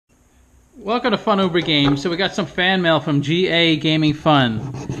Welcome to Fun Uber Games. So we got some fan mail from GA Gaming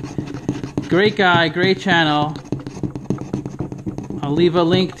Fun. Great guy, great channel. I'll leave a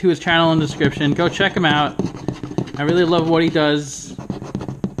link to his channel in the description. Go check him out. I really love what he does.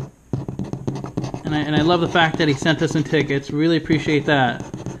 And I love the fact that he sent us some tickets. Really appreciate that.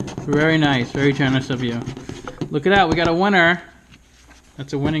 Very nice, very generous of you. Look at that, we got a winner.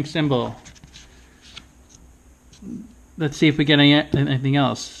 That's a winning symbol. Let's see if we get anything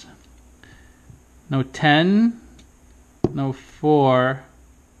else. No 10, no 4,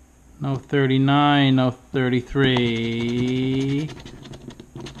 no 39, no 33.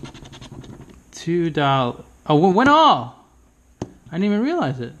 $2. Oh, win all! I didn't even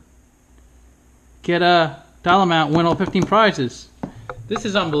realize it. Get a dollar amount, win all 15 prizes. This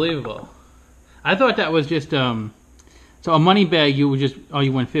is unbelievable. I thought that was just so a money bag. You would just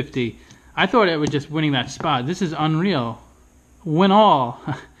you win 50. I thought it was just winning that spot. This is unreal. Win all.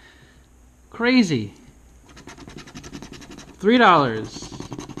 Crazy. $3, $4,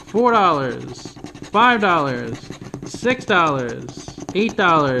 $5, $6, $8,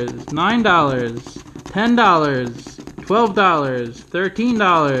 $9, $10, $12,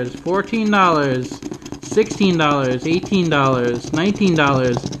 $13, $14, $16, $18,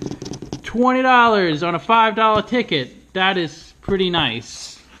 $19, $20 on a $5 ticket. That is pretty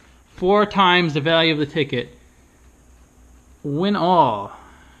nice. 4 times the value of the ticket. Win all.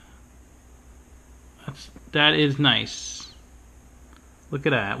 That is nice. Look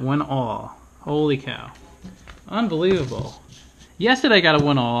at that. Win all. Holy cow. Unbelievable. Yesterday I got a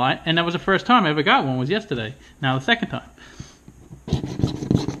win all, and that was the first time I ever got one, was yesterday. Now the second time. Let's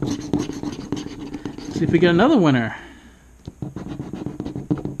see if we get another winner.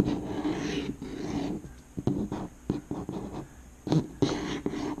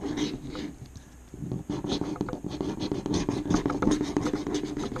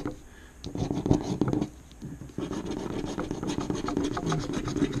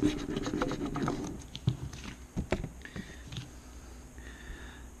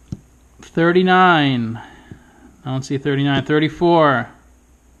 $39. I don't see 39. 34.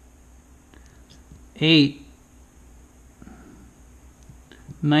 8.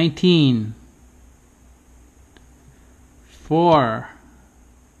 19. 4.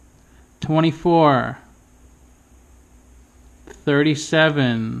 24.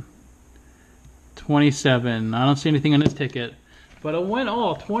 37. 27. I don't see anything on this ticket. But a win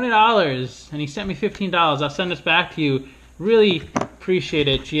all, $20. And he sent me $15. I'll send this back to you. Really appreciate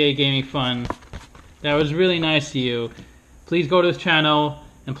it, GA Gaming Fun. That was really nice of you. Please go to his channel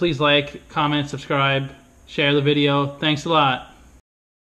and please like, comment, subscribe, share the video. Thanks a lot.